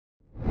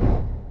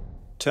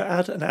To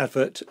add an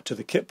advert to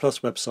the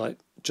KitPlus website,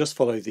 just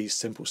follow these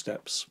simple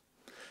steps.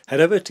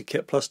 Head over to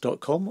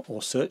kitplus.com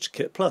or search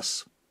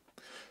KitPlus.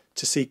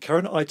 To see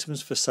current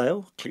items for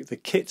sale, click the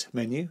Kit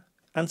menu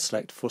and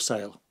select For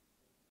Sale.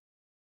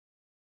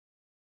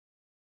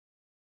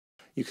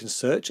 You can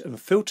search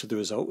and filter the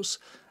results,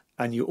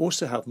 and you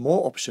also have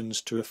more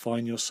options to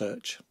refine your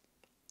search.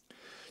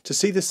 To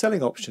see the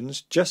selling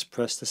options, just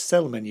press the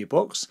Sell menu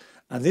box,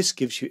 and this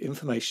gives you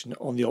information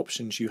on the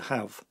options you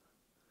have.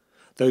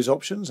 Those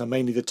options are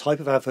mainly the type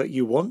of advert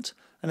you want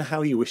and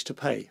how you wish to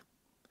pay.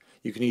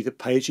 You can either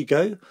pay as you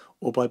go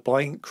or by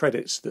buying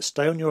credits that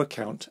stay on your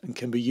account and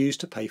can be used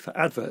to pay for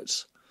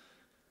adverts.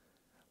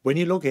 When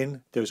you log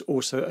in, there is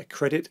also a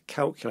credit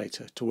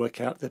calculator to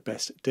work out the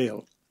best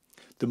deal.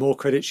 The more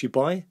credits you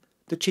buy,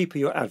 the cheaper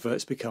your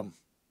adverts become.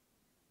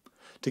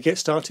 To get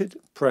started,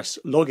 press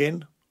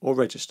Login or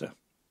Register.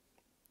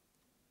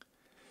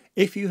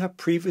 If you have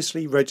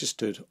previously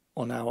registered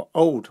on our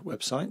old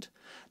website,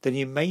 then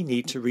you may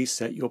need to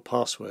reset your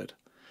password.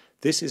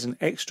 This is an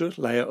extra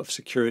layer of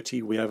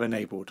security we have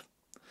enabled.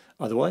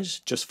 Otherwise,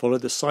 just follow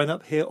the Sign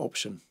Up Here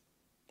option.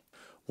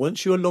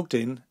 Once you are logged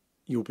in,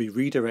 you'll be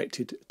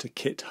redirected to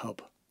KitHub.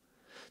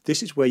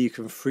 This is where you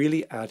can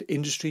freely add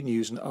industry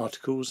news and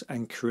articles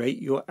and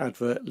create your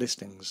advert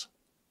listings.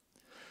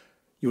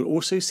 You will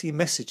also see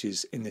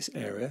messages in this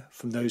area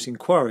from those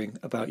inquiring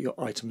about your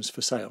items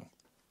for sale.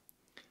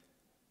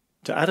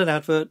 To add an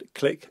advert,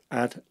 click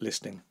Add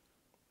Listing.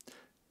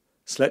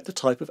 Select the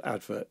type of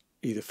advert,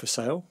 either for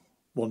sale,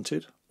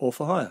 wanted, or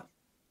for hire.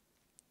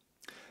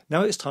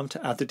 Now it's time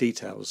to add the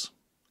details.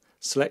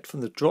 Select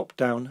from the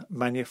drop-down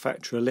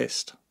manufacturer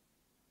list.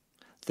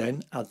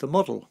 Then add the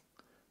model.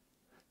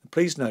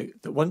 Please note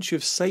that once you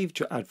have saved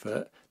your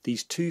advert,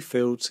 these two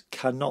fields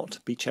cannot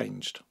be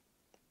changed.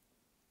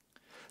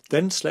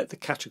 Then select the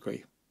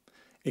category.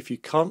 If you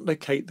can't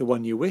locate the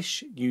one you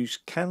wish, you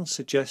can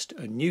suggest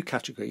a new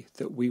category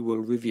that we will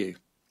review.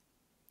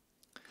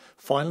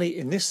 Finally,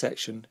 in this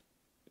section,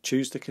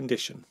 choose the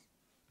condition.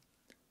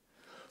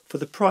 For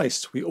the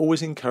price, we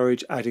always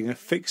encourage adding a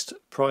fixed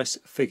price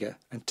figure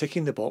and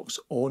ticking the box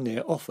or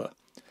near offer,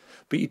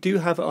 but you do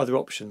have other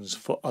options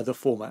for other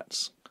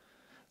formats.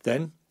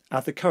 Then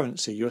add the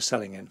currency you are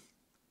selling in.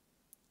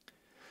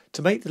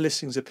 To make the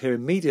listings appear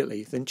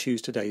immediately, then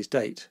choose today's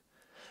date.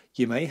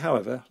 You may,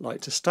 however,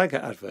 like to stagger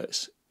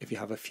adverts if you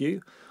have a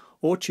few,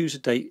 or choose a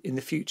date in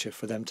the future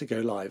for them to go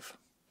live.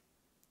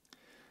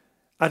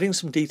 Adding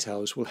some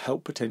details will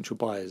help potential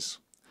buyers.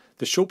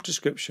 The short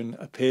description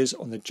appears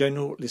on the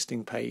general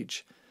listing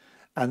page,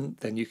 and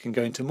then you can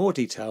go into more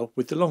detail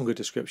with the longer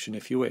description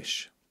if you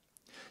wish.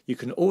 You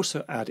can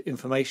also add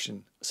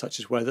information such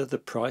as whether the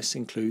price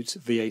includes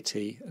VAT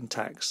and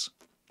tax.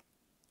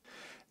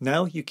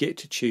 Now you get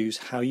to choose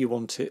how you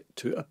want it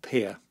to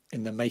appear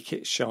in the Make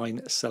It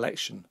Shine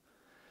selection.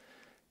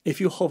 If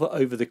you hover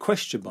over the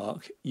question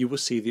mark, you will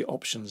see the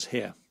options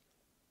here.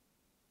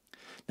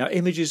 Now,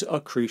 images are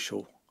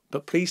crucial,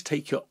 but please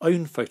take your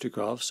own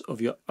photographs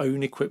of your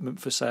own equipment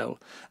for sale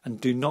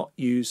and do not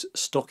use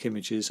stock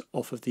images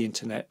off of the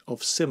internet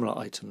of similar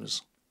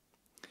items.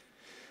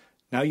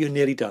 Now you're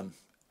nearly done.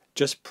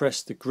 Just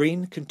press the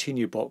green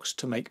Continue box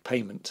to make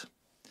payment.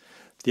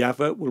 The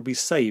advert will be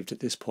saved at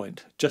this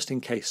point, just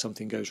in case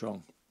something goes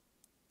wrong.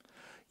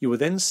 You will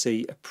then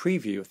see a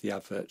preview of the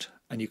advert,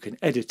 and you can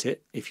edit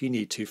it if you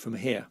need to from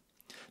here.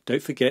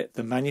 Don't forget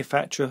the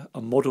manufacturer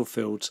and model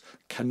fields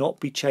cannot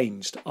be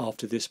changed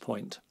after this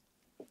point.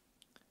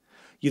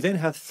 You then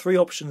have three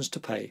options to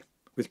pay,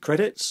 with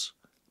credits,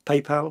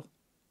 PayPal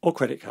or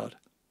credit card.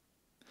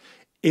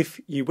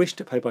 If you wish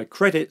to pay by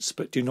credits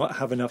but do not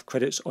have enough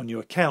credits on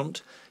your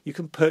account, you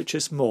can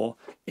purchase more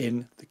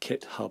in the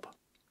KitHub.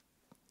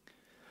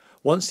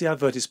 Once the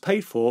advert is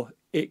paid for,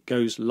 it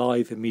goes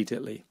live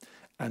immediately,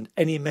 and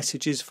any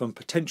messages from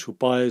potential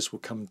buyers will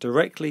come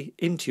directly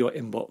into your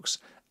inbox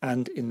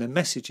and in the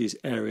messages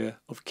area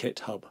of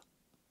KitHub.